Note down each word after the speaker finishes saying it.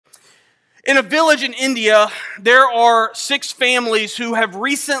In a village in India, there are 6 families who have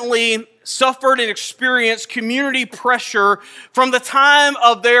recently suffered and experienced community pressure from the time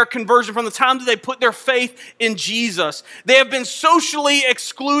of their conversion, from the time that they put their faith in Jesus. They have been socially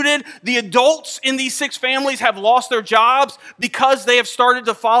excluded. The adults in these 6 families have lost their jobs because they have started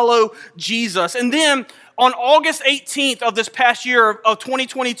to follow Jesus. And then on August 18th of this past year of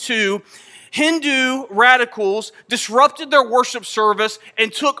 2022, Hindu radicals disrupted their worship service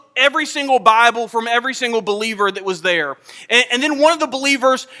and took every single Bible from every single believer that was there. And then one of the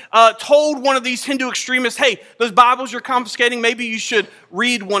believers told one of these Hindu extremists, hey, those Bibles you're confiscating, maybe you should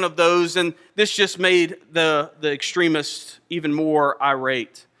read one of those. And this just made the extremists even more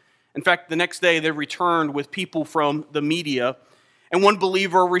irate. In fact, the next day they returned with people from the media. And one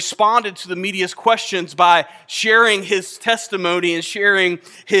believer responded to the media's questions by sharing his testimony and sharing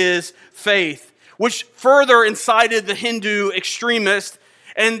his faith, which further incited the Hindu extremists,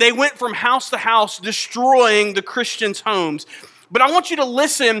 and they went from house to house destroying the Christians' homes. But I want you to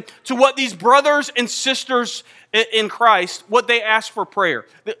listen to what these brothers and sisters in Christ, what they asked for prayer.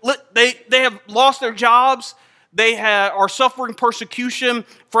 They have lost their jobs, they are suffering persecution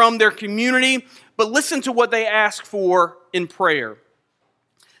from their community, but listen to what they ask for in prayer.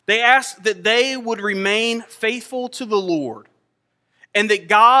 They ask that they would remain faithful to the Lord and that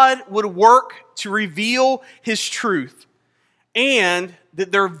God would work to reveal His truth and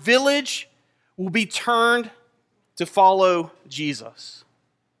that their village will be turned to follow Jesus.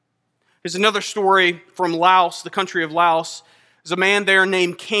 There's another story from Laos, the country of Laos. There's a man there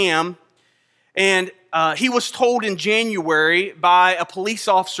named Cam, and he was told in January by a police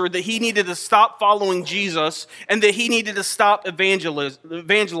officer that he needed to stop following Jesus and that he needed to stop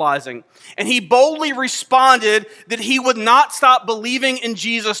evangelizing. And he boldly responded that he would not stop believing in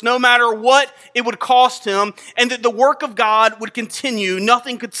Jesus no matter what it would cost him, and that the work of God would continue.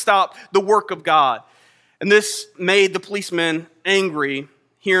 Nothing could stop the work of God. And this made the policeman angry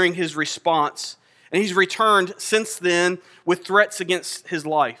hearing his response. And he's returned since then with threats against his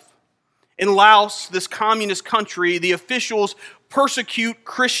life. In Laos, this communist country, the officials persecute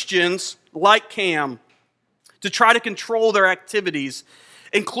Christians like Cam to try to control their activities,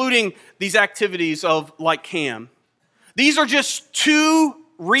 including these activities of like Cam. These are just 2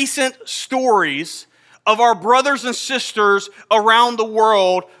 recent stories of our brothers and sisters around the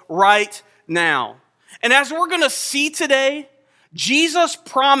world right now. And as we're going to see today, Jesus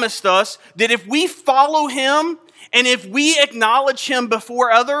promised us that if we follow Him and if we acknowledge Him before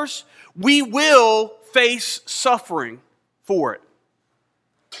others, we will face suffering for it.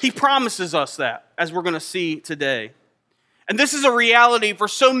 He promises us that, as we're going to see today. And this is a reality for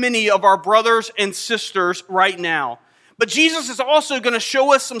so many of our brothers and sisters right now. But Jesus is also going to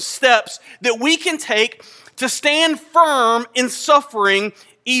show us some steps that we can take to stand firm in suffering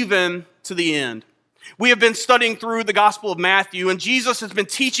even to the end. We have been studying through the Gospel of Matthew, and Jesus has been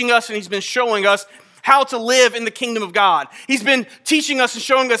teaching us and He's been showing us how to live in the kingdom of God. He's been teaching us and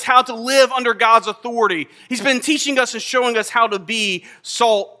showing us how to live under God's authority. He's been teaching us and showing us how to be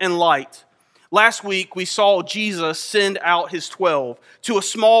salt and light. Last week, we saw Jesus send out His 12 to a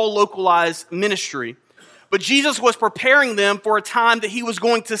small localized ministry. But Jesus was preparing them for a time that He was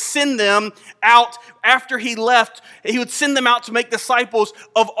going to send them out after He left. He would send them out to make disciples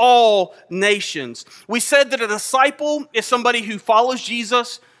of all nations. We said that a disciple is somebody who follows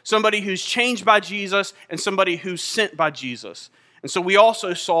Jesus, somebody who's changed by Jesus, and somebody who's sent by Jesus. And so we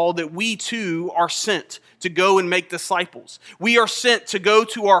also saw that we too are sent to go and make disciples. We are sent to go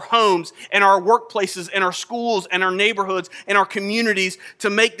to our homes and our workplaces and our schools and our neighborhoods and our communities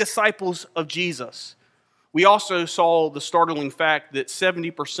to make disciples of Jesus. We also saw the startling fact that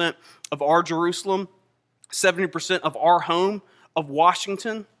 70% of our Jerusalem, 70% of our home of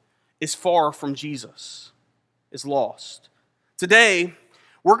Washington is far from Jesus, is lost. Today,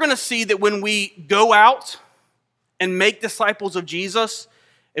 we're going to see that when we go out and make disciples of Jesus,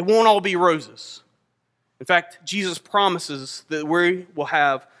 it won't all be roses. In fact, Jesus promises that we will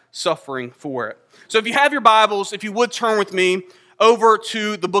have suffering for it. So if you have your Bibles, if you would turn with me over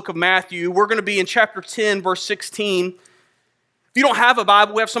to the book of Matthew, we're going to be in chapter 10, verse 16. If you don't have a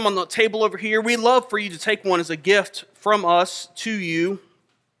Bible, we have some on the table over here. We'd love for you to take one as a gift from us to you.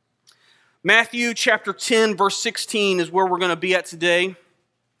 Matthew chapter 10, verse 16 is where we're going to be at today.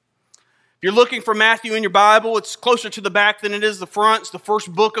 If you're looking for Matthew in your Bible, it's closer to the back than it is the front. It's the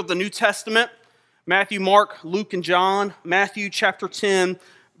first book of the New Testament. Matthew, Mark, Luke, and John. Matthew chapter 10,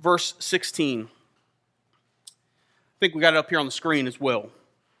 verse 16. I think we got it up here on the screen as well.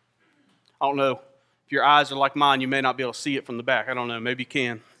 I don't know. If your eyes are like mine, you may not be able to see it from the back. I don't know. Maybe you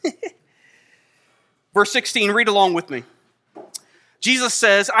can. Verse 16, read along with me. Jesus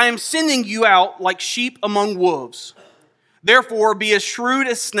says, I am sending you out like sheep among wolves. Therefore, be as shrewd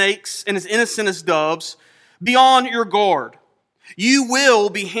as snakes and as innocent as doves. Be on your guard. You will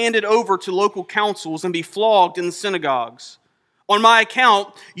be handed over to local councils and be flogged in the synagogues. On my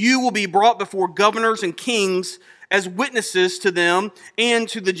account, you will be brought before governors and kings as witnesses to them and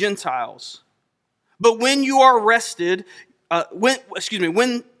to the Gentiles. But when you are arrested, when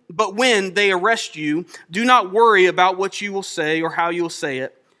they arrest you, do not worry about what you will say or how you will say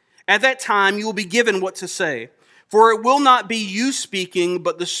it. At that time, you will be given what to say. For it will not be you speaking,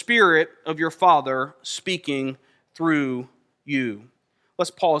 but the Spirit of your Father speaking through you.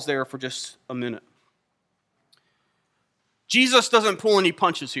 Let's pause there for just a minute. Jesus doesn't pull any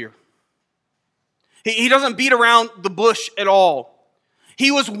punches here. He doesn't beat around the bush at all.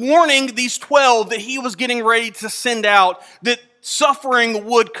 He was warning these 12 that he was getting ready to send out, that suffering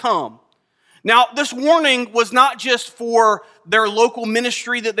would come. Now, this warning was not just for their local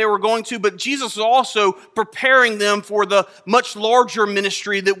ministry that they were going to, but Jesus was also preparing them for the much larger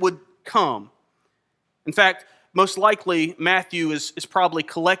ministry that would come. In fact, most likely, Matthew is probably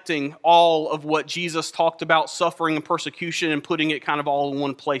collecting all of what Jesus talked about suffering and persecution and putting it kind of all in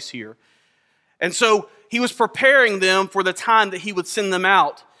one place here. And so he was preparing them for the time that he would send them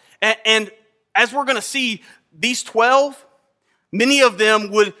out. And as we're going to see, these 12, many of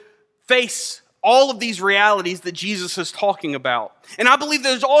them would face all of these realities that Jesus is talking about. And I believe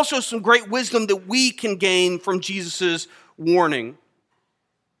there's also some great wisdom that we can gain from Jesus' warning.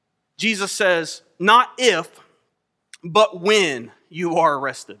 Jesus says, not if, but when you are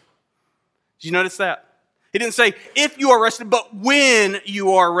arrested. Did you notice that? He didn't say if you are arrested, but when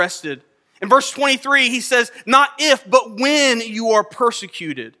you are arrested. In verse 23, he says, not if, but when you are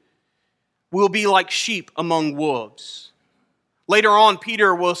persecuted, we'll be like sheep among wolves. Later on,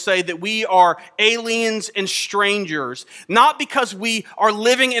 Peter will say that we are aliens and strangers, not because we are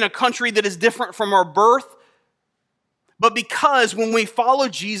living in a country that is different from our birth, but because when we follow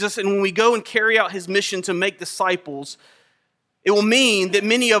Jesus and when we go and carry out his mission to make disciples, it will mean that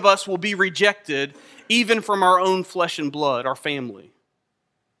many of us will be rejected, even from our own flesh and blood, our family.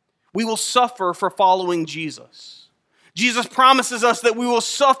 We will suffer for following Jesus. Jesus promises us that we will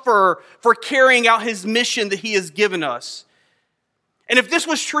suffer for carrying out his mission that he has given us. And if this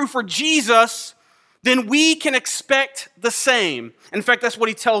was true for Jesus, then we can expect the same. In fact, that's what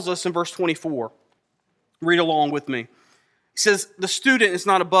he tells us in verse 24. Read along with me. He says, the student is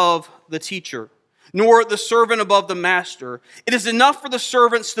not above the teacher, nor the servant above the master. It is enough for the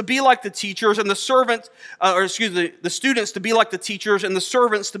servants to be like the teachers and the students to be like the teachers and the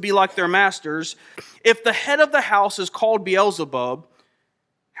servants to be like their masters. If the head of the house is called Beelzebub,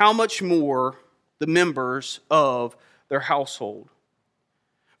 how much more the members of their household?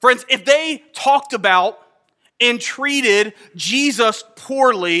 Friends, if they talked about and treated Jesus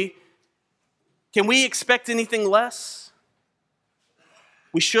poorly, can we expect anything less?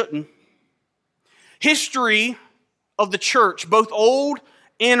 We shouldn't. History of the church, both old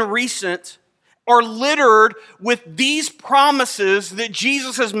and recent, are littered with these promises that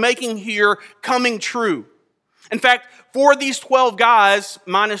Jesus is making here coming true. In fact, for these 12 guys,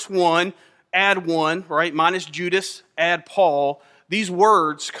 minus one, add one, right? Minus Judas, add Paul, these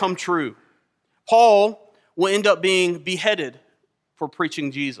words come true. Paul will end up being beheaded for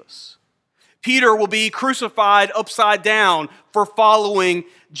preaching Jesus. Peter will be crucified upside down for following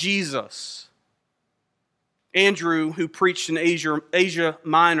Jesus. Andrew, who preached in Asia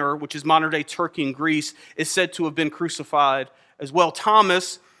Minor, which is modern-day Turkey and Greece, is said to have been crucified as well.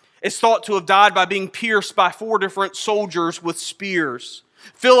 Thomas is thought to have died by being pierced by 4 different soldiers with spears.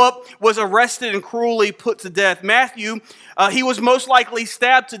 Philip was arrested and cruelly put to death. Matthew, he was most likely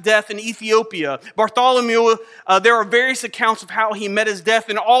stabbed to death in Ethiopia. Bartholomew, there are various accounts of how he met his death,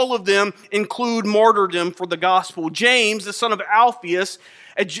 and all of them include martyrdom for the gospel. James, the son of Alphaeus,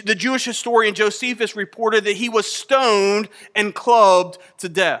 the Jewish historian Josephus reported that he was stoned and clubbed to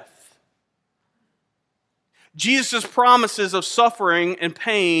death. Jesus' promises of suffering and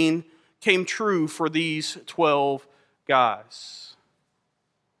pain came true for these 12 guys.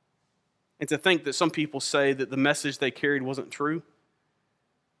 And to think that some people say that the message they carried wasn't true.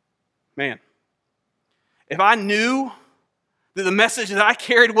 Man, if I knew that the message that I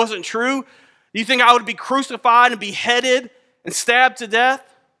carried wasn't true, do you think I would be crucified and beheaded and stabbed to death?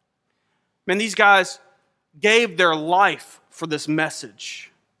 Man, these guys gave their life for this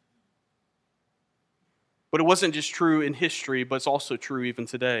message. But it wasn't just true in history, but it's also true even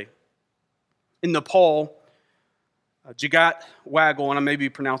today. In Nepal, Jagat Waggle, and I may be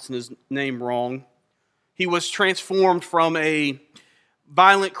pronouncing his name wrong, he was transformed from a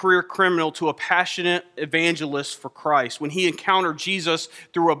violent career criminal to a passionate evangelist for Christ. When he encountered Jesus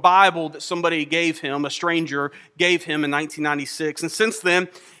through a Bible that somebody gave him, a stranger gave him in 1996. And since then,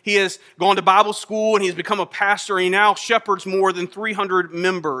 he has gone to Bible school and he's become a pastor, and he now shepherds more than 300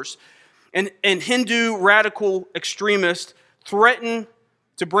 members. And Hindu radical extremists threaten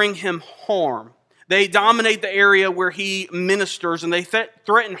to bring him harm. They dominate the area where he ministers, and they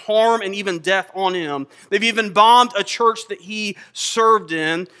threaten harm and even death on him. They've even bombed a church that he served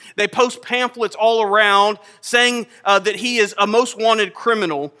in. They post pamphlets all around saying that he is a most wanted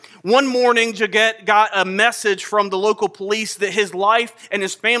criminal. One morning, Jagat got a message from the local police that his life and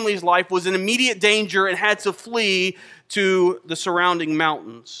his family's life was in immediate danger and had to flee to the surrounding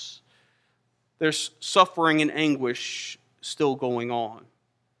mountains. There's suffering and anguish still going on.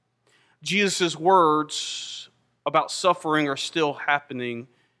 Jesus' words about suffering are still happening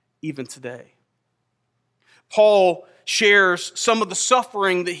even today. Paul shares some of the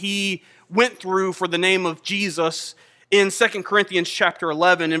suffering that he went through for the name of Jesus in 2 Corinthians chapter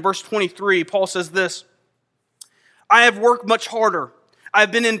 11. In verse 23, Paul says this, "I have worked much harder. I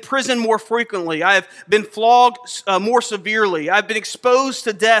have been in prison more frequently. I have been flogged more severely. I have been exposed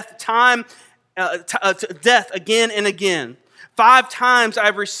to death again and again. 5 times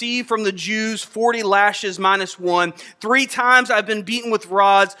I've received from the Jews 40 lashes minus 1. 3 times I've been beaten with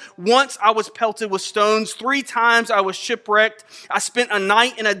rods. Once I was pelted with stones. 3 times I was shipwrecked. I spent a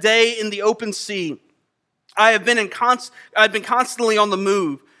night and a day in the open sea. I've been constantly on the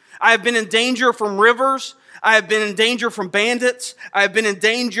move. I have been in danger from rivers. I have been in danger from bandits. I have been in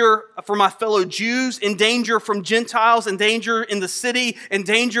danger from my fellow Jews, in danger from Gentiles, in danger in the city, in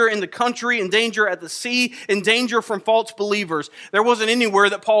danger in the country, in danger at the sea, in danger from false believers." There wasn't anywhere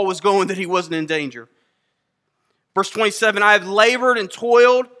that Paul was going that he wasn't in danger. Verse 27, "I have labored and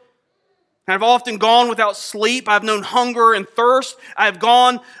toiled. I have often gone without sleep. I have known hunger and thirst. I've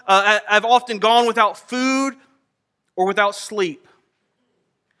often gone without food or without sleep.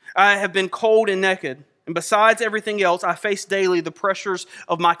 I have been cold and naked. And besides everything else, I face daily the pressures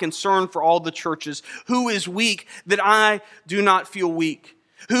of my concern for all the churches. Who is weak that I do not feel weak?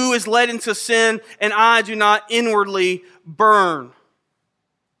 Who is led into sin and I do not inwardly burn?"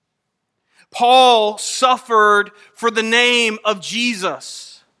 Paul suffered for the name of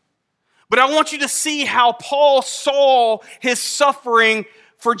Jesus. But I want you to see how Paul saw his suffering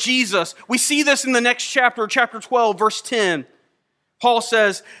for Jesus. We see this in the next chapter, chapter 12, verse 10. Paul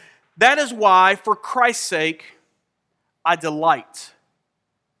says, "That is why, for Christ's sake, I delight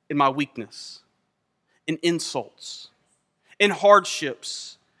in my weakness, in insults, in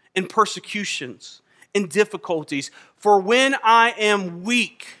hardships, in persecutions, in difficulties. For when I am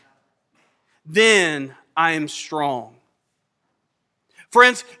weak, then I am strong."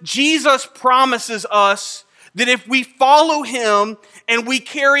 Friends, Jesus promises us that if we follow him and we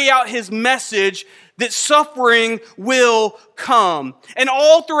carry out his message, that suffering will come. And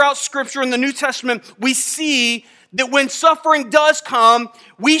all throughout Scripture in the New Testament, we see that when suffering does come,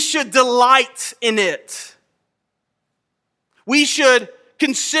 we should delight in it. We should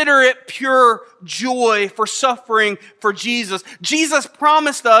consider it pure joy for suffering for Jesus. Jesus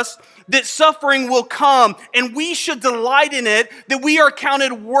promised us that suffering will come, and we should delight in it, that we are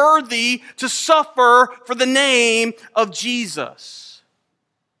counted worthy to suffer for the name of Jesus.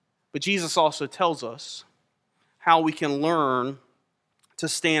 But Jesus also tells us how we can learn to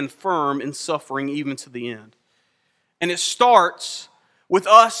stand firm in suffering even to the end. And it starts with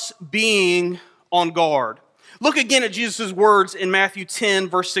us being on guard. Look again at Jesus' words in Matthew 10,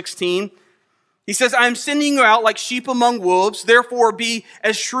 verse 16. He says, "I am sending you out like sheep among wolves. Therefore be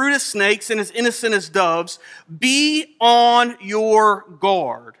as shrewd as snakes and as innocent as doves. Be on your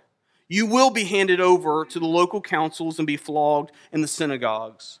guard. You will be handed over to the local councils and be flogged in the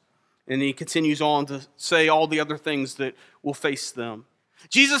synagogues." And he continues on to say all the other things that will face them.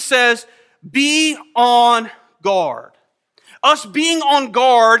 Jesus says, be on guard. Us being on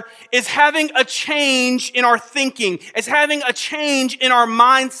guard is having a change in our thinking. It's having a change in our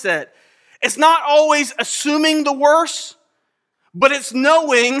mindset. It's not always assuming the worst, but it's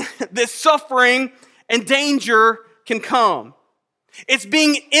knowing that suffering and danger can come. It's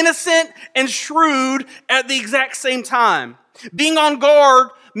being innocent and shrewd at the exact same time. Being on guard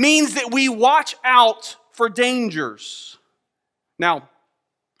means that we watch out for dangers. Now,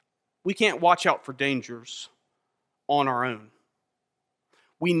 we can't watch out for dangers on our own.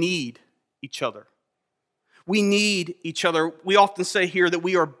 We need each other. We need each other. We often say here that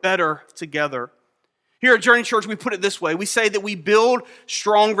we are better together. Here at Journey Church, we put it this way. We say that we build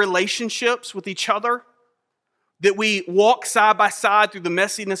strong relationships with each other, that we walk side by side through the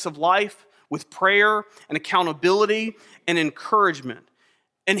messiness of life with prayer and accountability and encouragement.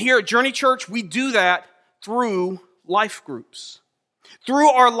 And here at Journey Church, we do that through life groups. Through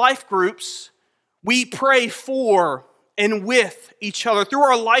our life groups, we pray for and with each other. Through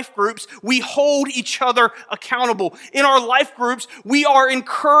our life groups, we hold each other accountable. In our life groups, we are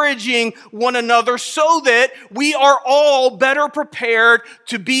encouraging one another so that we are all better prepared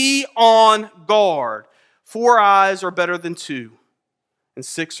to be on guard. 4 eyes are better than 2, and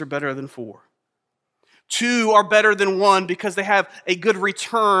 6 are better than 4. 2 are better than 1 because they have a good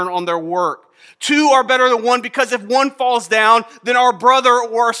return on their work. 2 are better than 1 because if one falls down, then our brother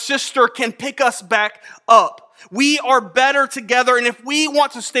or our sister can pick us back up. We are better together, and if we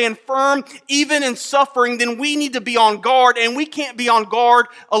want to stand firm, even in suffering, then we need to be on guard, and we can't be on guard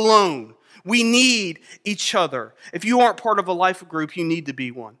alone. We need each other. If you aren't part of a life group, you need to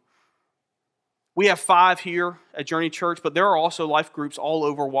be one. We have 5 here at Journey Church, but there are also life groups all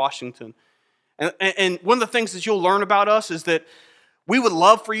over Washington. And one of the things that you'll learn about us is that we would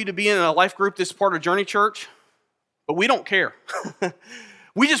love for you to be in a life group that's part of Journey Church, but we don't care.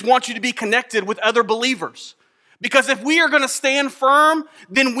 We just want you to be connected with other believers. Because if we are going to stand firm,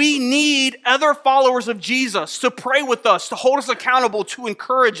 then we need other followers of Jesus to pray with us, to hold us accountable, to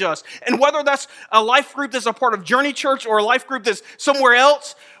encourage us. And whether that's a life group that's a part of Journey Church or a life group that's somewhere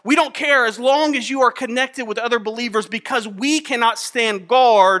else, we don't care as long as you are connected with other believers, because we cannot stand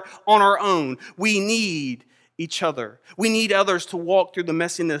guard on our own. We need each other. We need others to walk through the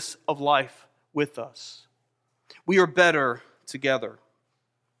messiness of life with us. We are better together.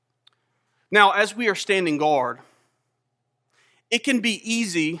 Now, as we are standing guard, it can be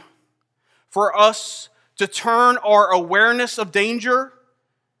easy for us to turn our awareness of danger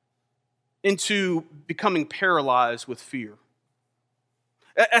into becoming paralyzed with fear.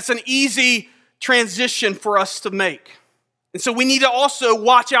 That's an easy transition for us to make. And so we need to also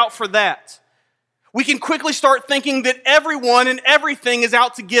watch out for that. We can quickly start thinking that everyone and everything is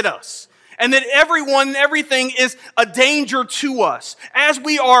out to get us, and that everyone and everything is a danger to us. As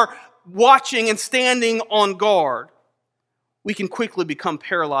we are watching and standing on guard, we can quickly become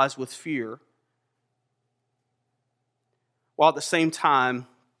paralyzed with fear. While at the same time,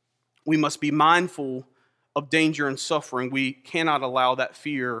 we must be mindful of danger and suffering. We cannot allow that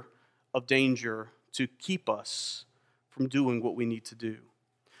fear of danger to keep us from doing what we need to do.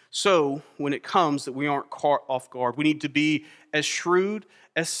 So, when it comes that we aren't caught off guard, we need to be as shrewd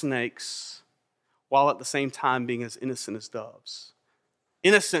as snakes, while at the same time being as innocent as doves.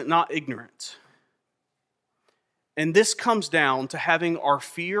 Innocent, not ignorant. And this comes down to having our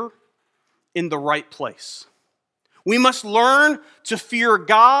fear in the right place. We must learn to fear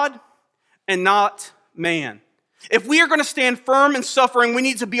God and not man. If we are going to stand firm in suffering, we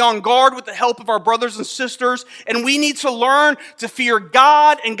need to be on guard with the help of our brothers and sisters, and we need to learn to fear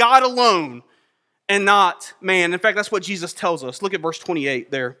God and God alone and not man. In fact, that's what Jesus tells us. Look at verse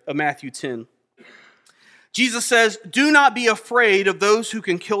 28 there of Matthew 10. Jesus says, "Do not be afraid of those who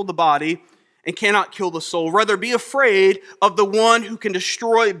can kill the body and cannot kill the soul. Rather, be afraid of the one who can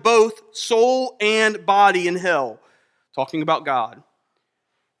destroy both soul and body in hell." Talking about God.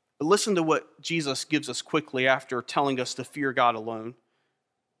 But listen to what Jesus gives us quickly after telling us to fear God alone.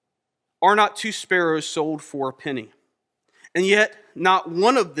 "Are not 2 sparrows sold for a penny? And yet not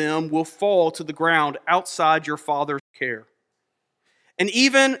one of them will fall to the ground outside your Father's care. And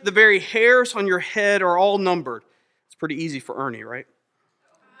even the very hairs on your head are all numbered." It's pretty easy for Ernie, right?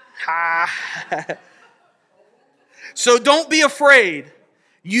 Ha! "So don't be afraid.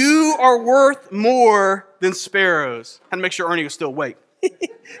 You are worth more than sparrows." I had to make sure Ernie was still awake.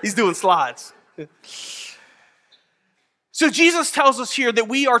 He's doing slides. So Jesus tells us here that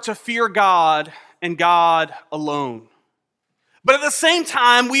we are to fear God and God alone. But at the same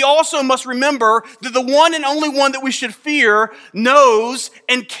time, we also must remember that the one and only one that we should fear knows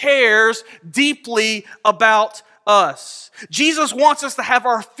and cares deeply about us. Jesus wants us to have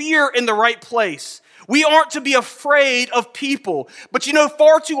our fear in the right place. We aren't to be afraid of people. But you know,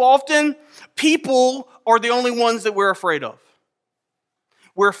 far too often, people are the only ones that we're afraid of.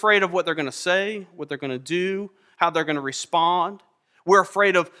 We're afraid of what they're going to say, what they're going to do, how they're going to respond. We're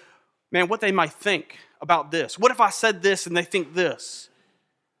afraid of, what they might think about this. What if I said this and they think this?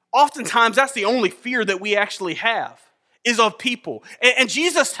 Oftentimes, that's the only fear that we actually have, is of people. And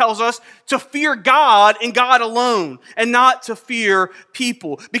Jesus tells us to fear God and God alone, and not to fear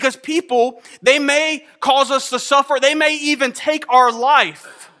people. Because people, they may cause us to suffer. They may even take our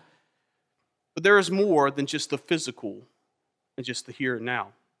life. But there is more than just the physical and just the here and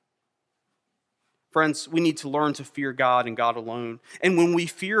now. Friends, we need to learn to fear God and God alone. And when we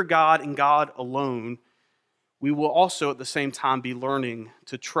fear God and God alone, we will also at the same time be learning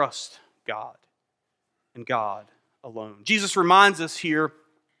to trust God and God alone. Jesus reminds us here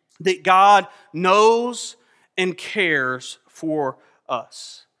that God knows and cares for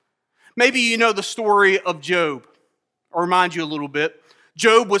us. Maybe you know the story of Job. I'll remind you a little bit.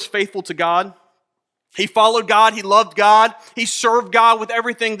 Job was faithful to God. He followed God. He loved God. He served God with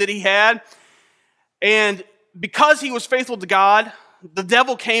everything that he had. And because he was faithful to God, the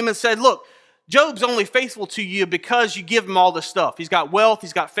devil came and said, look, Job's only faithful to you because you give him all this stuff. He's got wealth,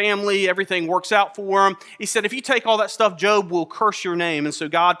 he's got family, everything works out for him. He said, if you take all that stuff, Job will curse your name. And so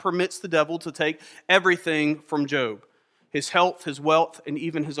God permits the devil to take everything from Job, his health, his wealth, and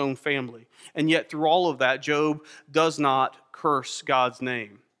even his own family. And yet through all of that, Job does not curse God's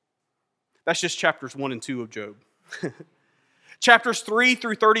name. That's just chapters 1 and 2 of Job. Chapters 3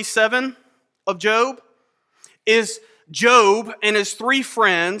 through 37 of Job is Job and his 3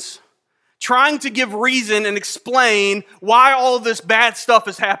 friends trying to give reason and explain why all of this bad stuff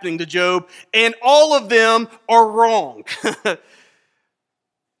is happening to Job, and all of them are wrong.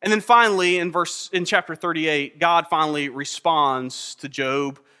 And then finally, in chapter 38, God finally responds to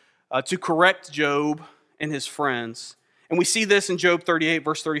Job to correct Job and his friends. And we see this in Job 38,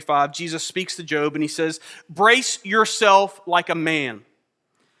 verse 35. Jesus speaks to Job and he says, brace yourself like a man.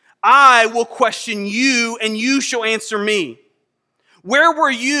 I will question you and you shall answer me. Where were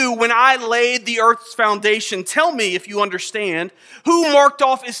you when I laid the earth's foundation? Tell me if you understand. Who marked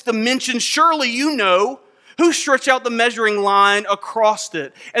off its dimensions? Surely you know. Who stretched out the measuring line across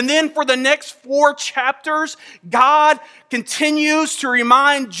it? And then for the next 4 chapters, God continues to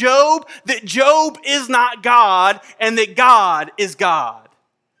remind Job that Job is not God and that God is God.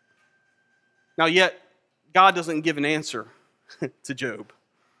 Now yet, God doesn't give an answer to Job.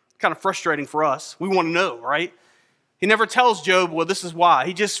 Kind of frustrating for us. We want to know, right? He never tells Job, well, this is why.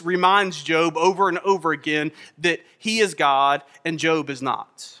 He just reminds Job over and over again that he is God and Job is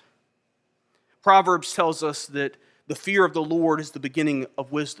not. Proverbs tells us that the fear of the Lord is the beginning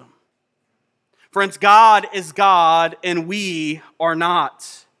of wisdom. Friends, God is God and we are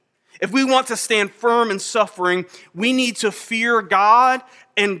not. If we want to stand firm in suffering, we need to fear God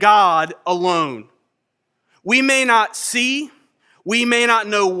and God alone. We may not see, we may not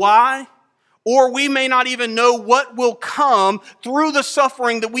know why, or we may not even know what will come through the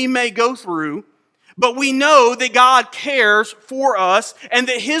suffering that we may go through, but we know that God cares for us and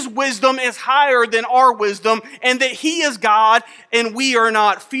that His wisdom is higher than our wisdom and that He is God and we are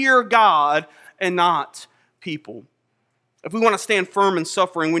not. Fear God and not people. If we want to stand firm in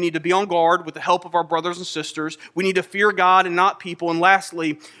suffering, we need to be on guard with the help of our brothers and sisters. We need to fear God and not people. And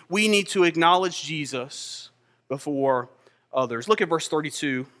lastly, we need to acknowledge Jesus before others. Look at verse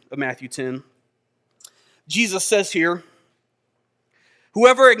 32 of Matthew 10. Jesus says here,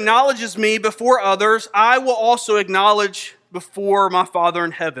 whoever acknowledges me before others, I will also acknowledge before my Father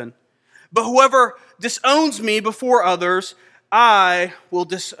in heaven. But whoever disowns me before others, I will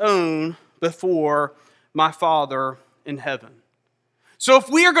disown before my Father in heaven. So if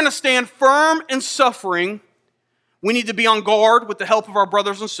we are going to stand firm in suffering, we need to be on guard with the help of our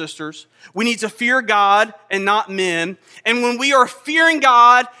brothers and sisters. We need to fear God and not men. And when we are fearing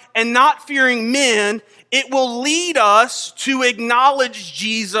God and not fearing men, it will lead us to acknowledge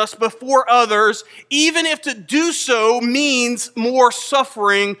Jesus before others, even if to do so means more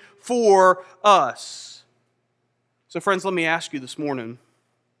suffering for us. So friends, let me ask you this morning,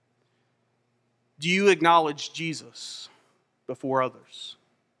 do you acknowledge Jesus before others?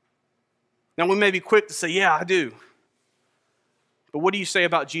 Now we may be quick to say, yeah, I do. But what do you say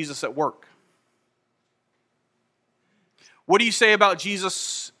about Jesus at work? What do you say about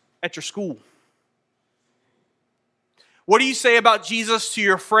Jesus at your school? What do you say about Jesus to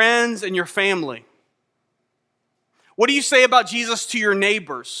your friends and your family? What do you say about Jesus to your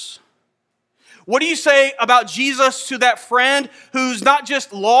neighbors? What do you say about Jesus to that friend who's not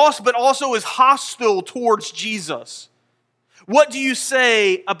just lost, but also is hostile towards Jesus? What do you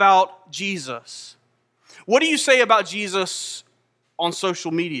say about Jesus? What do you say about Jesus on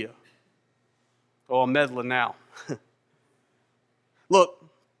social media? Oh, I'm meddling now. Look,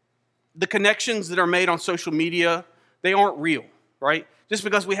 the connections that are made on social media, they aren't real, right? Just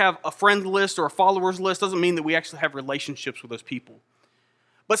because we have a friend list or a followers list doesn't mean that we actually have relationships with those people.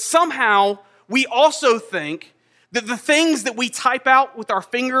 But somehow, we also think that the things that we type out with our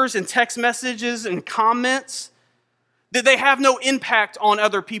fingers in text messages and comments, that they have no impact on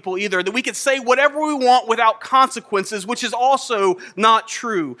other people either, that we can say whatever we want without consequences, which is also not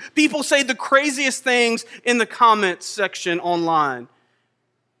true. People say the craziest things in the comments section online.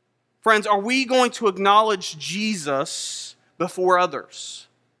 Friends, are we going to acknowledge Jesus before others?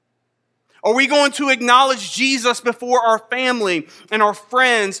 Are we going to acknowledge Jesus before our family and our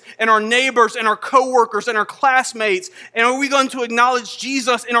friends and our neighbors and our coworkers and our classmates? And are we going to acknowledge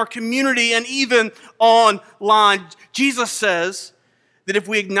Jesus in our community and even online? Jesus says that if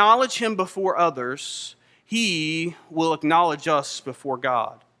we acknowledge him before others, he will acknowledge us before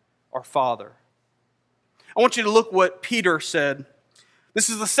God, our Father. I want you to look what Peter said. This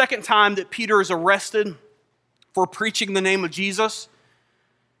is the second time that Peter is arrested for preaching the name of Jesus.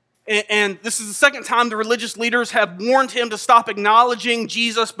 And this is the second time the religious leaders have warned him to stop acknowledging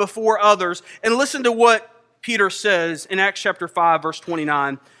Jesus before others. And listen to what Peter says in Acts chapter 5, verse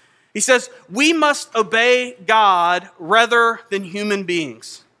 29. He says, "We must obey God rather than human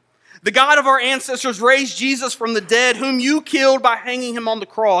beings. The God of our ancestors raised Jesus from the dead, whom you killed by hanging him on the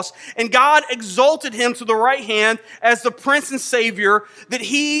cross. And God exalted him to the right hand as the Prince and Savior, that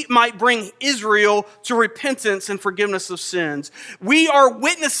he might bring Israel to repentance and forgiveness of sins. We are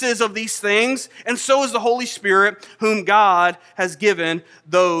witnesses of these things, and so is the Holy Spirit, whom God has given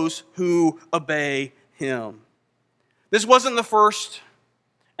those who obey him." This wasn't the first,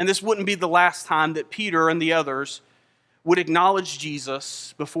 and this wouldn't be the last time that Peter and the others would acknowledge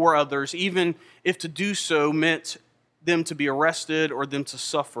Jesus before others, even if to do so meant them to be arrested or them to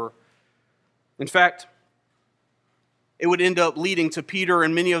suffer. In fact, it would end up leading to Peter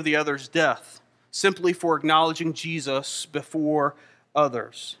and many of the others' death, simply for acknowledging Jesus before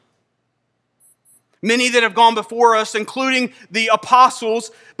others. Many that have gone before us, including the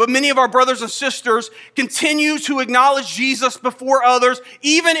apostles, but many of our brothers and sisters continue to acknowledge Jesus before others,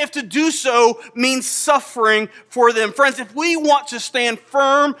 even if to do so means suffering for them. Friends, if we want to stand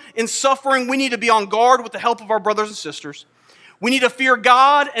firm in suffering, we need to be on guard with the help of our brothers and sisters. We need to fear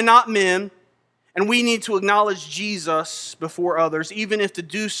God and not men, and we need to acknowledge Jesus before others, even if to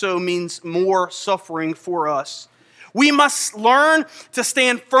do so means more suffering for us. We must learn to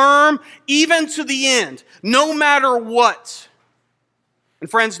stand firm even to the end, no matter what.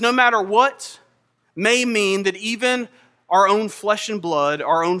 And friends, no matter what may mean that even our own flesh and blood,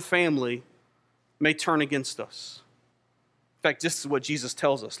 our own family, may turn against us. In fact, this is what Jesus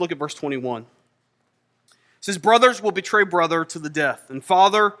tells us. Look at verse 21. It says, "Brothers will betray brother to the death, and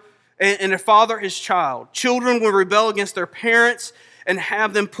a father his child. Children will rebel against their parents and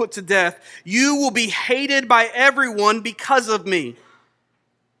have them put to death. You will be hated by everyone because of me.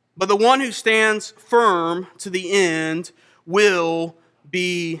 But the one who stands firm to the end will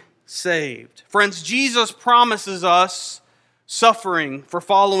be saved." Friends, Jesus promises us suffering for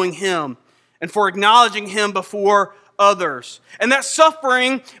following him and for acknowledging him before others. And that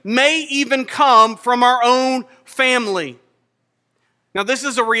suffering may even come from our own family. Now, this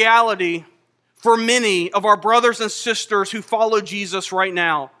is a reality for many of our brothers and sisters who follow Jesus right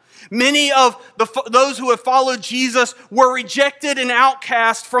now. Many of those who have followed Jesus were rejected and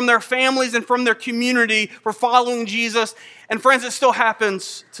outcast from their families and from their community for following Jesus. And friends, it still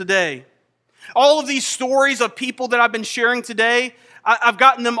happens today. All of these stories of people that I've been sharing today, I've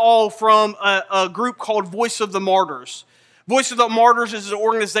gotten them all from a group called Voice of the Martyrs. Voice of the Martyrs is an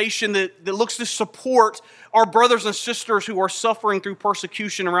organization that looks to support our brothers and sisters who are suffering through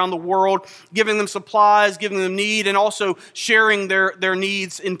persecution around the world, giving them supplies, giving them need, and also sharing their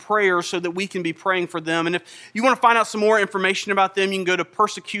needs in prayer so that we can be praying for them. And if you want to find out some more information about them, you can go to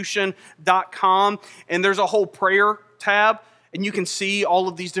persecution.com, and there's a whole prayer tab, and you can see all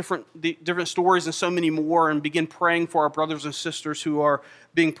of these different stories and so many more, and begin praying for our brothers and sisters who are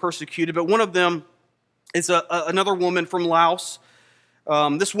being persecuted. But one of them is another woman from Laos.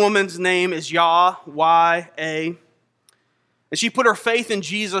 This woman's name is Ya, Y-A. And she put her faith in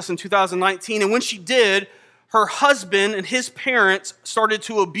Jesus in 2019. And when she did, her husband and his parents started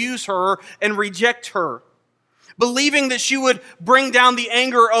to abuse her and reject her, believing that she would bring down the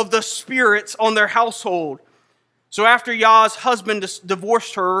anger of the spirits on their household. So after Ya's husband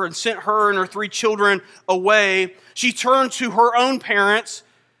divorced her and sent her and her 3 children away, she turned to her own parents,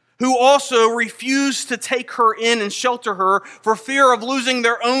 who also refused to take her in and shelter her for fear of losing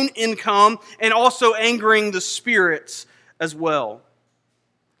their own income and also angering the spirits as well,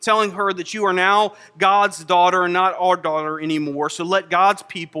 telling her that you are now God's daughter and not our daughter anymore, so let God's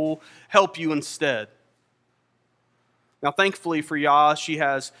people help you instead. Now, thankfully for Ya, she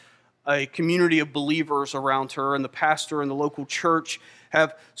has a community of believers around her, and the pastor and the local church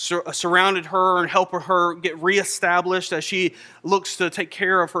have surrounded her and helped her get reestablished as she looks to take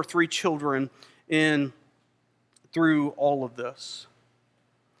care of her 3 children through all of this.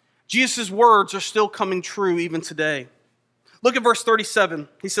 Jesus' words are still coming true even today. Look at verse 37.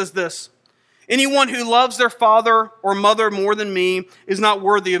 He says this, Anyone who loves their father or mother more than me is not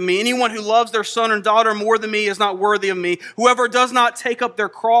worthy of me. Anyone who loves their son or daughter more than me is not worthy of me. Whoever does not take up their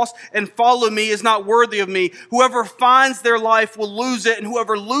cross and follow me is not worthy of me. Whoever finds their life will lose it, and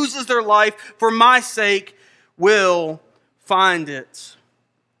whoever loses their life for my sake will find it.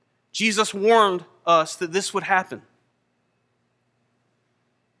 Jesus warned us that this would happen.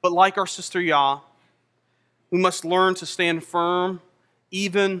 But like our sister Yah, we must learn to stand firm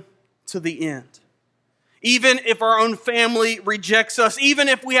even to the end. Even if our own family rejects us, even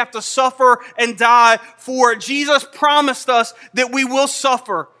if we have to suffer and die for it, Jesus promised us that we will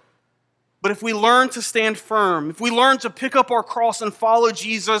suffer. But if we learn to stand firm, if we learn to pick up our cross and follow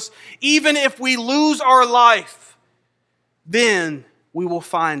Jesus, even if we lose our life, then we will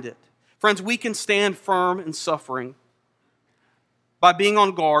find it. Friends, we can stand firm in suffering by being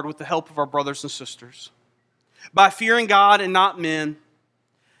on guard with the help of our brothers and sisters, by fearing God and not men,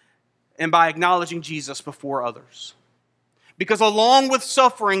 and by acknowledging Jesus before others. Because along with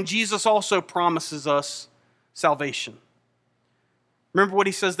suffering, Jesus also promises us salvation. Remember what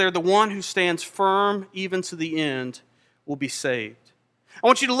he says there, the one who stands firm even to the end will be saved. I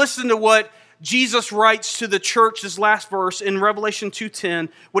want you to listen to what Jesus writes to the church, this last verse in Revelation 2:10,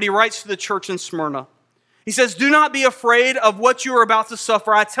 what he writes to the church in Smyrna. He says, "Do not be afraid of what you are about to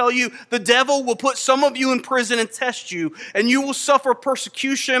suffer. I tell you, the devil will put some of you in prison and test you, and you will suffer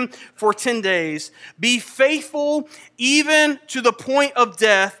persecution for 10 days. Be faithful even to the point of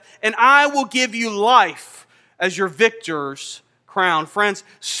death, and I will give you life as your victor's crown." Friends,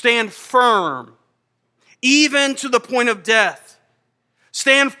 stand firm even to the point of death.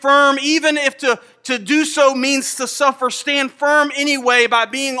 Stand firm even if to do so means to suffer. Stand firm anyway by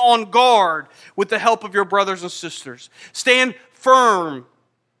being on guard with the help of your brothers and sisters. Stand firm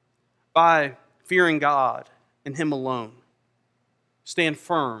by fearing God and Him alone. Stand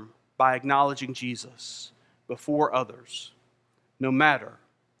firm by acknowledging Jesus before others, no matter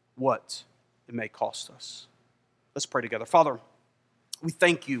what it may cost us. Let's pray together. Father, we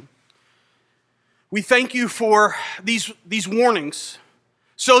thank you. We thank you for these warnings,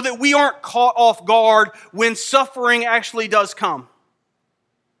 so that we aren't caught off guard when suffering actually does come.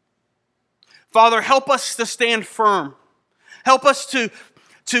 Father, help us to stand firm. Help us to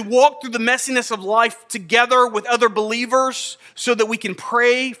walk through the messiness of life together with other believers so that we can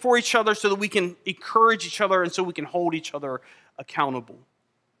pray for each other, so that we can encourage each other, and so we can hold each other accountable.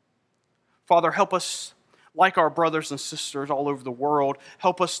 Father, help us, like our brothers and sisters all over the world,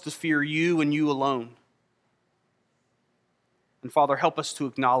 help us to fear you and you alone. And Father, help us to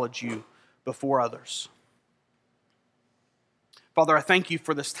acknowledge you before others. Father, I thank you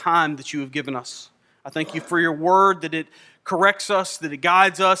for this time that you have given us. I thank you for your word, that it corrects us, that it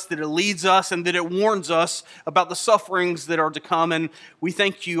guides us, that it leads us, and that it warns us about the sufferings that are to come. And we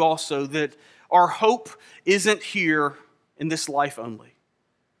thank you also that our hope isn't here in this life only,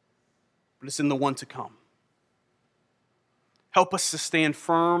 but it's in the one to come. Help us to stand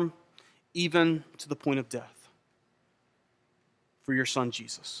firm even to the point of death for your Son,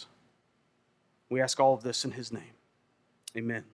 Jesus. We ask all of this in his name. Amen.